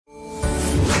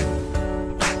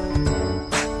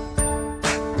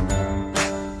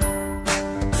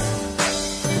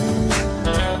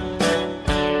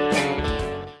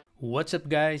What's up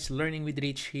guys, Learning with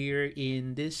Rich here.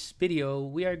 In this video,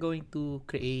 we are going to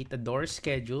create a door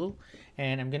schedule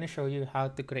and I'm going to show you how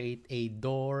to create a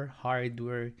door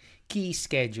hardware key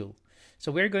schedule.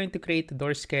 So we're going to create a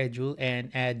door schedule and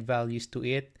add values to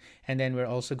it. And then we're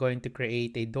also going to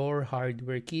create a door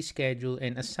hardware key schedule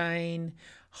and assign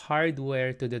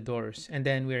hardware to the doors. And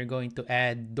then we're going to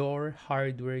add door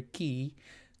hardware key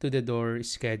to the door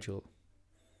schedule.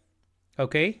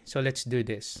 Okay, so let's do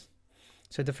this.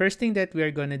 So the first thing that we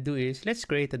are going to do is let's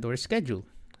create a door schedule.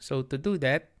 So to do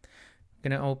that, I'm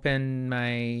going to open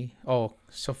my,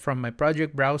 from my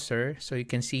project browser. So you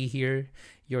can see here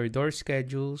your door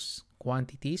schedules,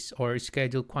 quantities or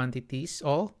schedule quantities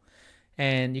all.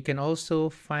 And you can also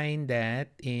find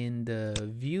that in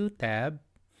the view tab.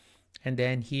 And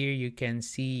then here you can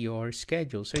see your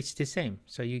schedule. So it's the same.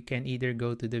 So you can either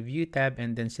go to the view tab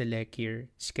and then select your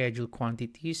schedule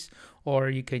quantities,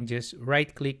 or you can just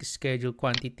right click schedule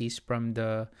quantities from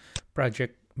the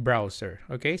project browser.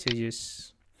 Okay, so you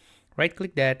just right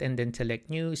click that and then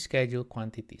select new schedule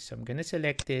quantities. So I'm going to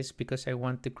select this because I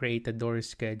want to create a door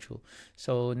schedule.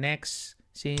 So next,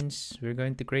 since we're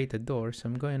going to create a door, so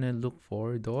I'm going to look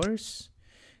for doors,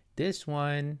 this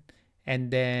one,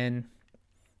 and then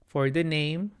for the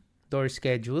name, door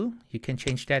schedule, you can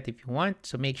change that if you want.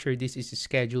 So make sure this is a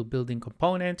schedule building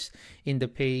components in the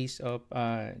phase of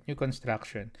new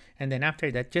construction. And then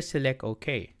after that, just select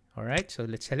OK. All right, so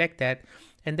let's select that.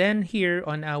 And then here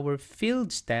on our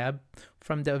fields tab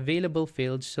from the available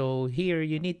fields, so here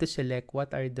you need to select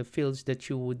what are the fields that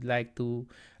you would like to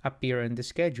appear on the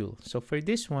schedule. So for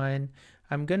this one,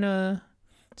 I'm gonna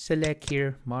select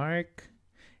here mark,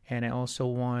 and I also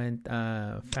want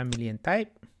family and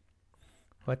type.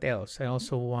 What else? I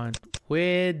also want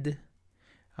width,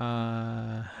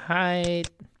 height.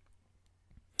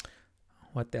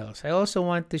 What else? I also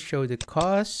want to show the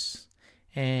cost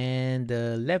and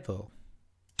the level.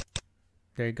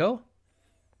 There you go.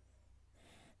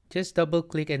 Just double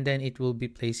click and then it will be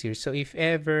placed here. So if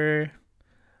ever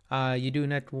you do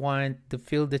not want the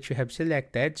field that you have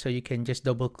selected, so you can just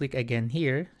double click again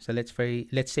here. So let's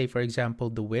say for example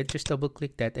the width, just double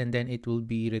click that and then it will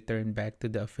be returned back to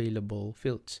the available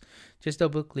fields. Just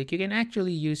double click. You can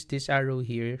actually use this arrow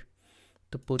here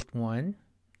to put one,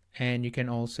 and you can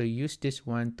also use this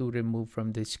one to remove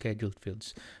from the scheduled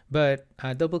fields, but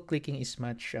double clicking is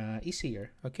much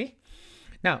easier. Okay,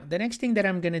 now the next thing that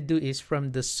I'm gonna do is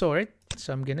from the sort.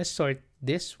 So I'm gonna sort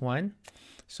this one.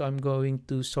 So I'm going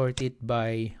to sort it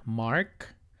by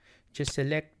mark. Just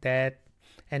select that.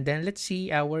 And then let's see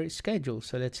our schedule.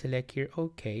 So let's select here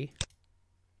OK.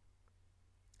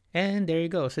 And there you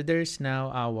go. So there's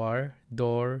now our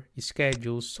door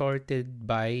schedule sorted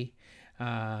by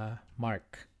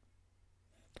mark.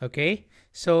 Okay.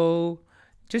 So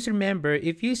just remember,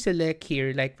 if you select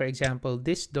here, like for example,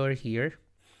 this door here,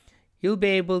 you'll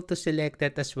be able to select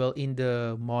that as well in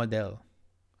the model.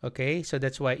 Okay, so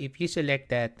that's why if you select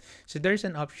that, so there's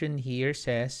an option here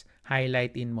says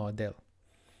highlight in model.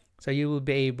 So you will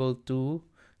be able to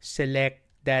select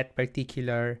that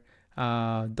particular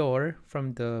door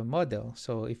from the model.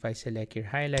 So if I select here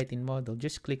highlight in model,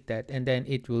 just click that and then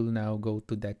it will now go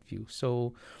to that view.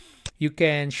 So you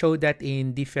can show that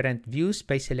in different views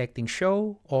by selecting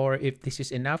show, or if this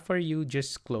is enough for you,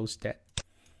 just close that.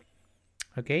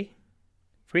 Okay.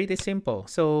 Pretty simple.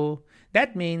 So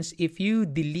that means if you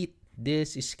delete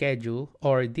this schedule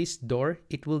or this door,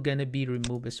 it will gonna be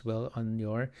removed as well on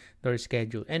your door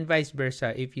schedule, and vice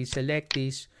versa. If you select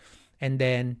this and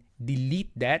then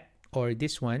delete that or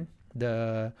this one,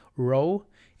 the row,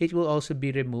 it will also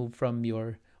be removed from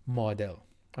your model.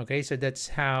 Okay, so that's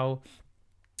how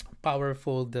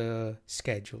powerful the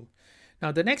schedule.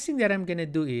 Now the next thing that I'm gonna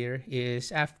do here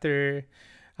is after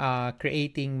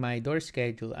creating my door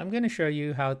schedule, I'm going to show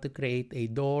you how to create a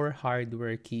door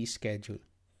hardware key schedule.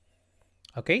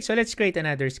 Okay, so let's create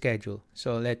another schedule.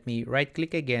 So let me right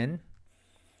click again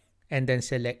and then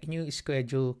select new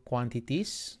schedule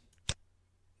quantities.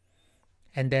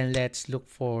 And then let's look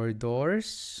for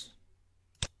doors.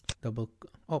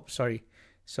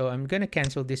 So I'm going to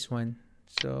cancel this one.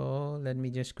 So let me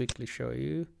just quickly show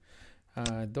you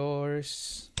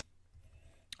doors.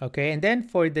 Okay, and then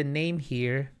for the name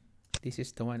here, this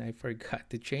is the one I forgot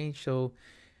to change. So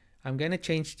I'm going to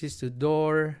change this to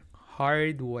door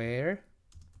hardware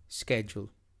schedule.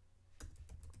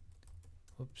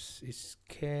 Oops,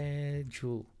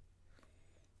 schedule.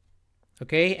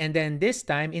 Okay, and then this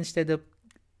time, instead of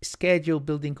schedule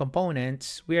building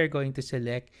components, we are going to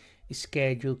select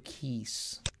schedule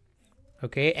keys.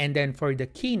 Okay, and then for the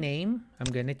key name,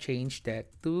 I'm going to change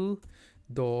that to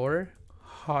door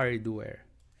hardware.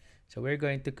 So we're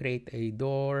going to create a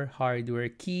door hardware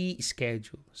key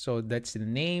schedule. So that's the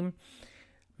name.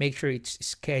 Make sure it's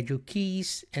schedule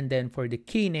keys. And then for the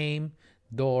key name,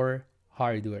 door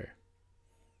hardware.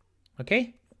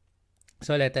 Okay.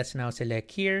 So let us now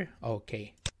select here.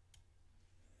 Okay.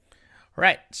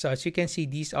 Right. So as you can see,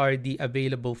 these are the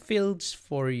available fields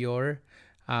for your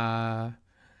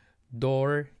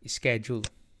door schedule.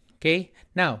 Okay.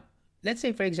 Now, let's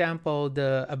say, for example,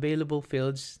 the available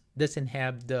fields doesn't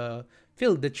have the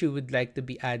field that you would like to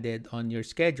be added on your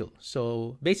schedule.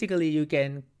 So basically, you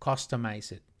can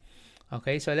customize it.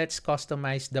 Okay, so let's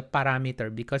customize the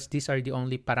parameter because these are the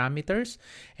only parameters.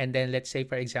 And then let's say,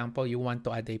 for example, you want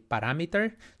to add a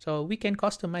parameter. So we can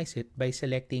customize it by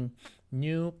selecting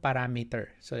new parameter.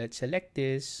 So let's select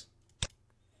this.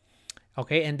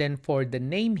 Okay, and then for the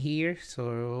name here,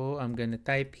 so I'm going to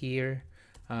type here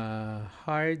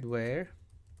hardware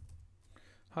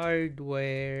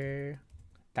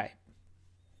type.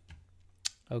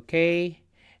 Okay.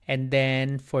 And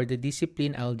then for the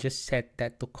discipline, I'll just set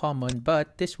that to common,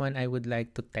 but this one I would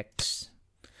like to text.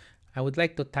 I would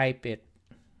like to type it.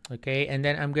 Okay, and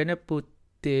then I'm gonna put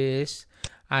this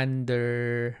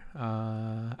under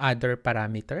other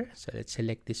parameter. So let's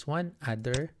select this one,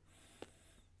 other.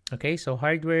 Okay, so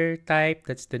hardware type,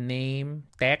 that's the name,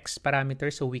 text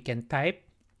parameter, so we can type.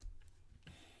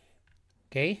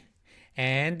 Okay,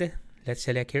 and let's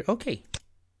select here, okay.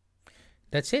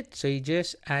 That's it. So you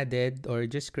just added or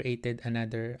just created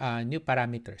another new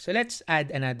parameter. So let's add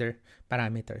another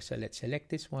parameter. So let's select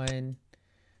this one.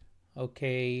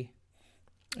 Okay.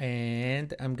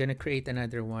 And I'm going to create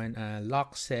another one.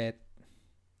 Lock set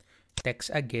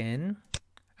text again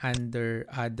under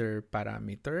other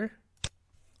parameter.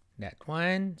 That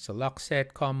one. So lock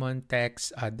set common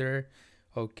text other.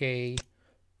 Okay.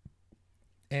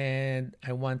 And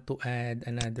I want to add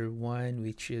another one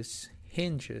which is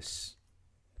hinges.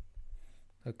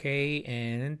 Okay,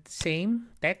 and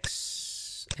same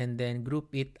text, and then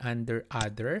group it under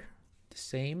other, the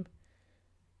same.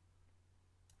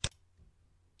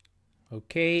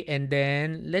 Okay, and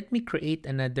then let me create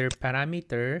another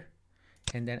parameter,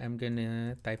 and then I'm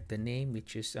gonna type the name,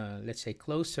 which is let's say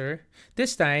closer.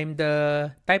 This time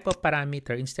the type of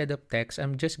parameter, instead of text,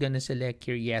 I'm just gonna select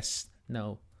here yes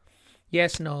no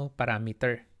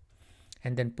parameter,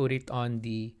 and then put it on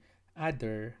the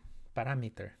other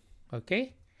parameter.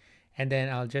 Okay, and then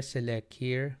I'll just select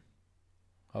here.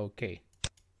 Okay,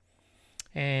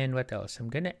 and what else? I'm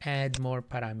gonna add more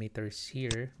parameters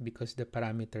here because the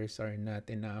parameters are not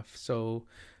enough. So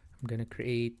I'm gonna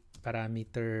create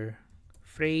parameter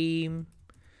frame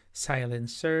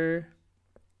silencer,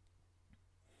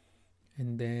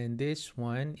 and then this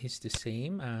one is the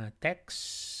same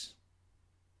text.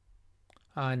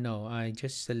 No, I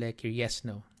just select here yes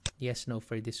no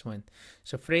for this one.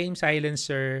 So frame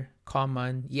silencer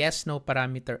common yes no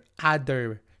parameter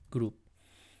other group.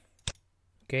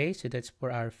 Okay, so that's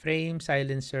for our frame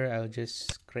silencer. I'll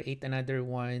just create another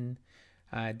one.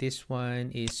 This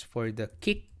one is for the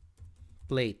kick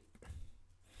plate.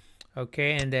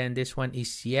 Okay, and then this one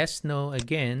is yes no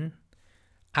again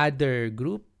other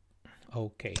group.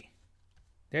 Okay,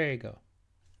 there you go.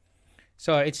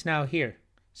 So it's now here.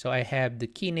 So I have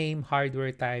the key name,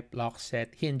 hardware type, lock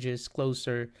set, hinges,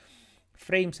 closer,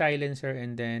 frame silencer,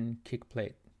 and then kick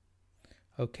plate.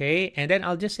 Okay, and then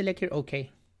I'll just select here okay.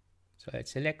 So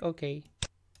let's select okay.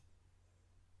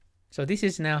 So this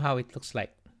is now how it looks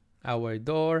like. Our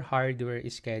door hardware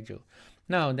is schedule.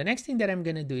 Now, the next thing that I'm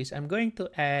going to do is I'm going to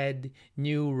add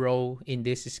new row in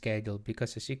this schedule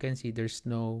because as you can see, there's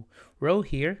no row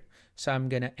here. So I'm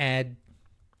going to add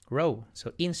row.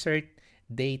 So insert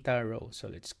data row. So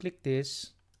let's click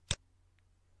this.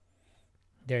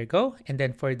 There you go. And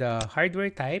then for the hardware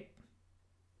type,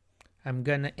 I'm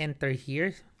going to enter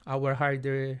here. Our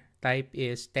hardware type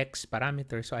is text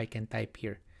parameter. So I can type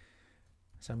here.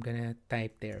 So I'm going to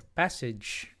type there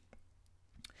passage.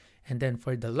 And then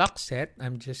for the lock set,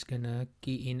 I'm just going to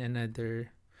key in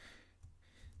another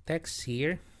text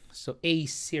here. So A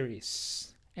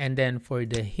series. And then for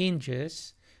the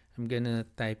hinges, I'm going to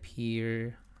type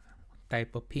here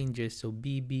type of hinges. So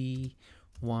BB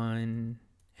 1.5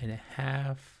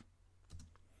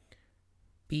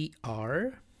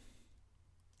 PR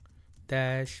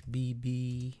dash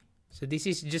BB. So this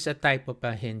is just a type of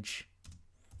a hinge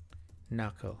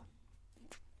knuckle.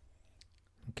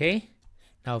 Okay.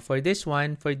 Now for this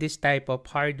one, for this type of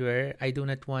hardware, I do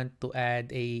not want to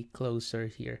add a closer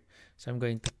here. So I'm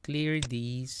going to clear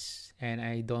these and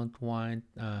I don't want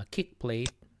kick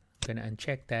plate. I'm gonna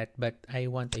uncheck that, but I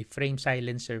want a frame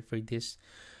silencer for this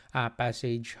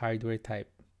passage hardware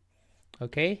type.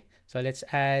 Okay, So let's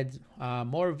add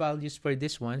more values for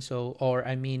this one. So, or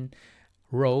I mean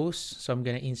rows. So I'm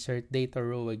gonna insert data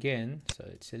row again. So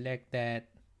let's select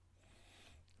that.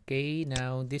 Okay,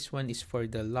 now this one is for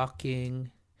the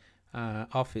locking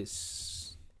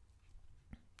office.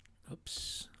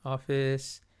 Oops,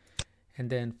 office. And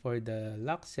then for the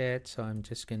lock set, so I'm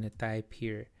just gonna type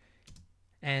here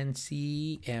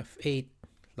ANSI F8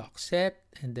 lock set.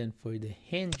 And then for the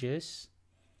hinges,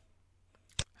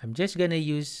 I'm just gonna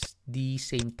use the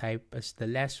same type as the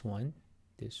last one,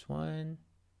 this one.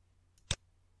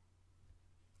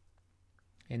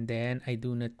 And then I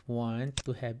do not want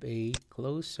to have a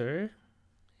closer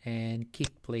and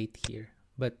kick plate here,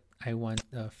 but I want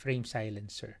a frame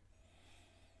silencer.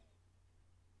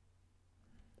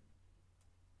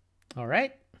 All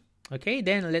right. Okay,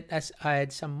 then let us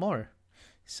add some more.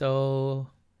 So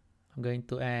I'm going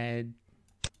to add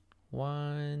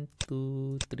 1,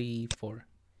 2, 3, 4.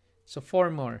 So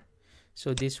 4 more.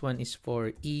 So this one is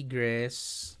for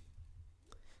egress.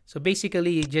 So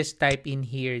basically, you just type in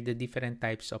here the different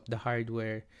types of the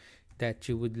hardware that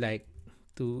you would like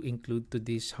to include to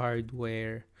this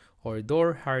hardware or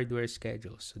door hardware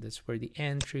schedule. So that's for the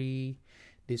entry.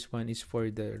 This one is for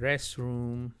the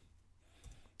restroom.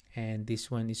 And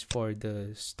this one is for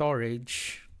the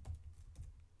storage.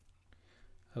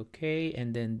 Okay,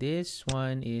 and then this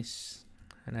one is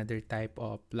another type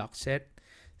of lock set.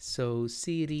 So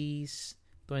series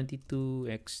 22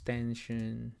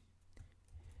 extension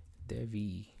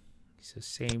Devi. So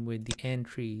same with the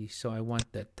entry. So I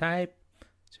want the type.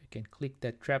 So you can click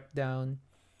that drop down.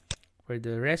 For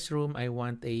the restroom, I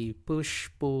want a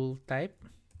push-pull type.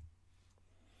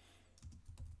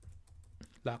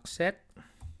 Lock set.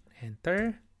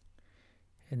 Enter.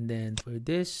 And then for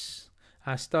this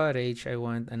storage, I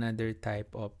want another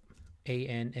type of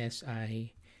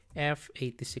ANSI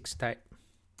F86 type.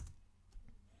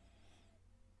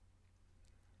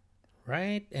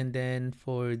 Right, and then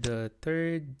for the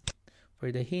third,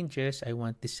 for the hinges, I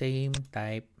want the same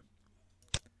type.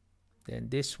 Then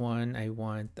this one, I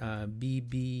want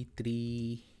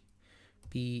BB3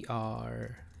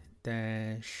 PR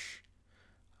dash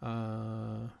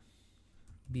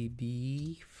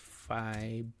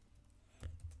BB5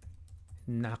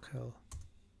 knuckle.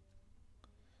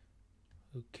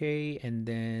 Okay, and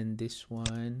then this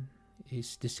one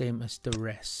is the same as the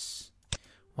rest.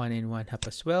 1 and 1 half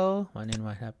as well. 1 and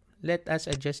 1 half. Let us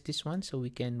adjust this one so we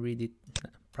can read it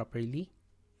properly.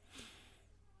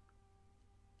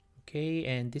 Okay,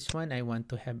 and this one I want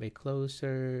to have a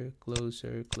closer.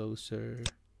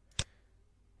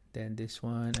 Then this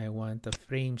one I want a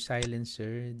frame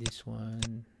silencer. This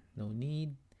one no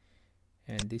need.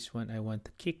 And this one I want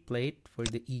a kick plate for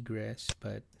the egress,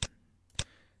 but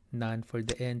none for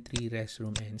the entry,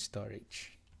 restroom, and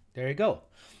storage. There you go.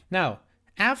 Now,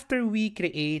 after we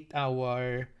create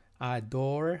our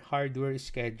door hardware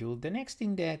schedule, the next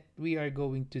thing that we are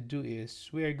going to do is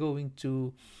we are going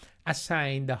to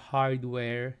assign the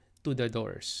hardware to the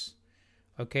doors.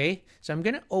 Okay, so I'm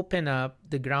gonna open up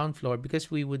the ground floor because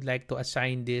we would like to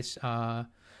assign this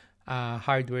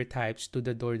hardware types to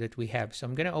the door that we have. So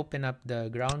I'm gonna open up the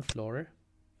ground floor,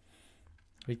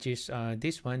 which is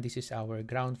this one. This is our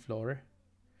ground floor.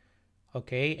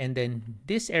 Okay, and then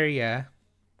this area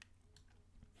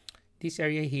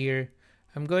here,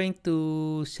 I'm going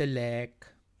to select,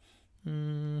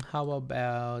 how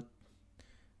about,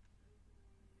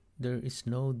 there is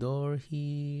no door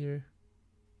here.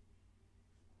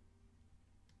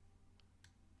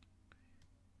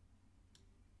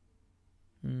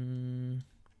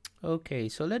 Okay,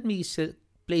 so let me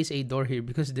place a door here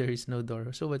because there is no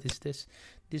door. So what is this?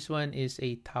 This one is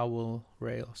a towel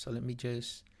rail. So let me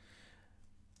just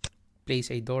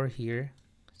place a door here.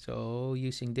 So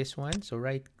using this one, so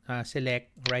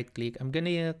select, right click. I'm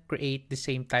gonna create the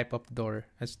same type of door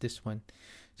as this one.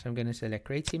 So I'm gonna select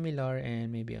create similar,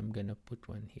 and maybe I'm gonna put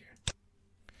one here.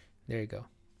 There you go.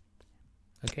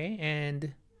 Okay,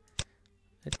 and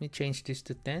let me change this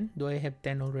to 10. Do I have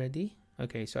 10 already?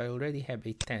 Okay, so I already have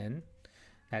a 10.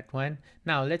 That one.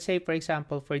 Now, let's say, for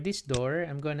example, for this door,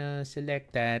 I'm gonna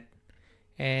select that.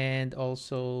 And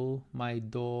also my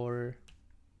door.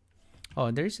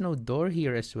 Oh, there's no door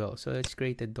here as well. So let's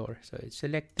create a door. So let's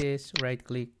select this, right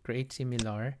click, create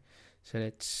similar. So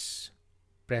let's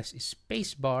press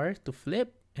space bar to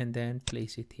flip and then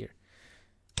place it here.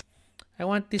 I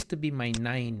want this to be my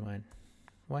 9 one.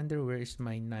 Wonder where is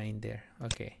my 9 there.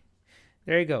 Okay.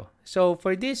 There you go. So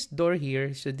for this door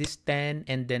here, so this 10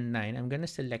 and then 9, I'm going to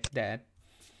select that.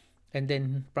 And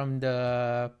then from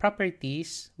the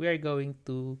properties, we are going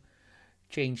to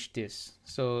change this.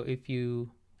 So if you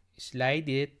slide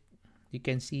it, you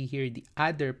can see here the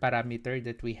other parameter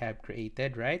that we have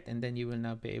created, right? And then you will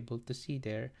now be able to see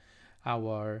there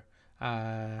our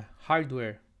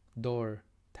hardware door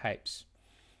types.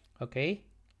 Okay,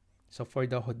 so for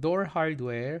the door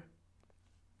hardware,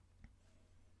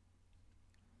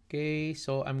 okay,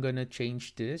 so I'm gonna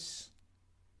change this.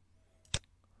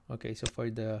 Okay, so for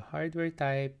the hardware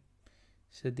type,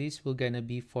 so this will gonna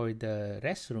be for the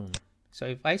restroom. So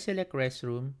if I select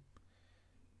restroom,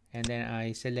 and then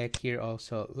I select here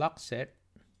also lock set,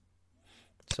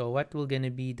 so what will gonna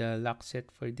be the lock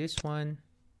set for this one?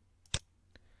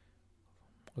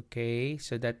 Okay,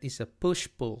 so that is a push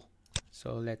pull.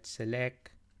 So let's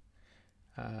select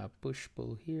push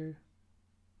pull here.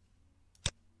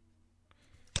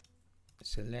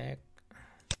 Select.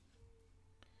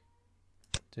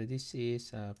 So this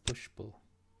is push pull.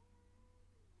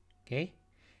 Okay,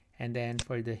 and then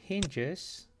for the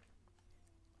hinges,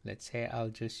 let's say I'll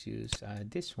just use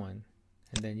this one,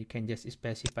 and then you can just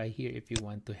specify here if you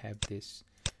want to have this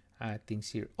things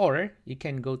here, or you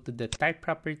can go to the type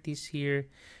properties here,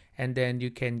 and then you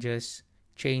can just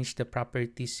change the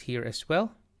properties here as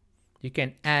well. You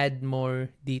can add more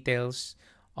details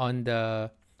on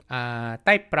the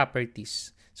type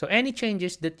properties. So any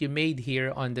changes that you made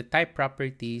here on the type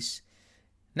properties,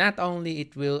 not only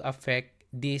it will affect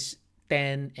this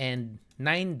 10 and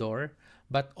 9 door,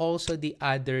 but also the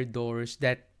other doors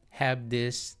that have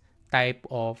this type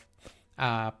of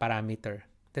parameter,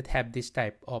 that have this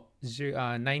type of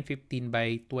 915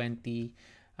 by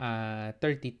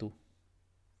 2032.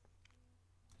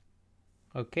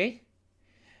 Okay,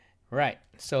 right,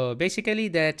 so basically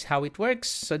that's how it works.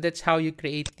 So that's how you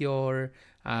create your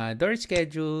door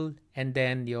schedule and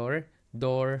then your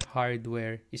door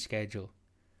hardware schedule.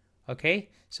 Okay,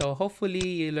 so hopefully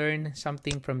you learned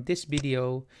something from this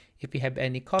video. If you have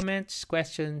any comments,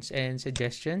 questions, and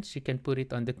suggestions, you can put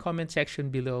it on the comment section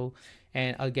below,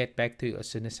 and I'll get back to you as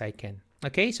soon as I can.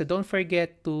 Okay, so don't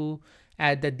forget to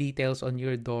add the details on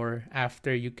your door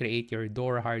after you create your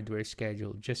door hardware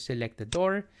schedule. Just select the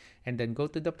door and then go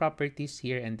to the properties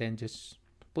here, and then just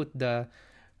put the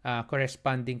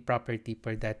corresponding property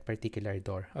for that particular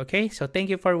door. Okay, so thank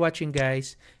you for watching,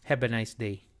 guys. Have a nice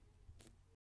day.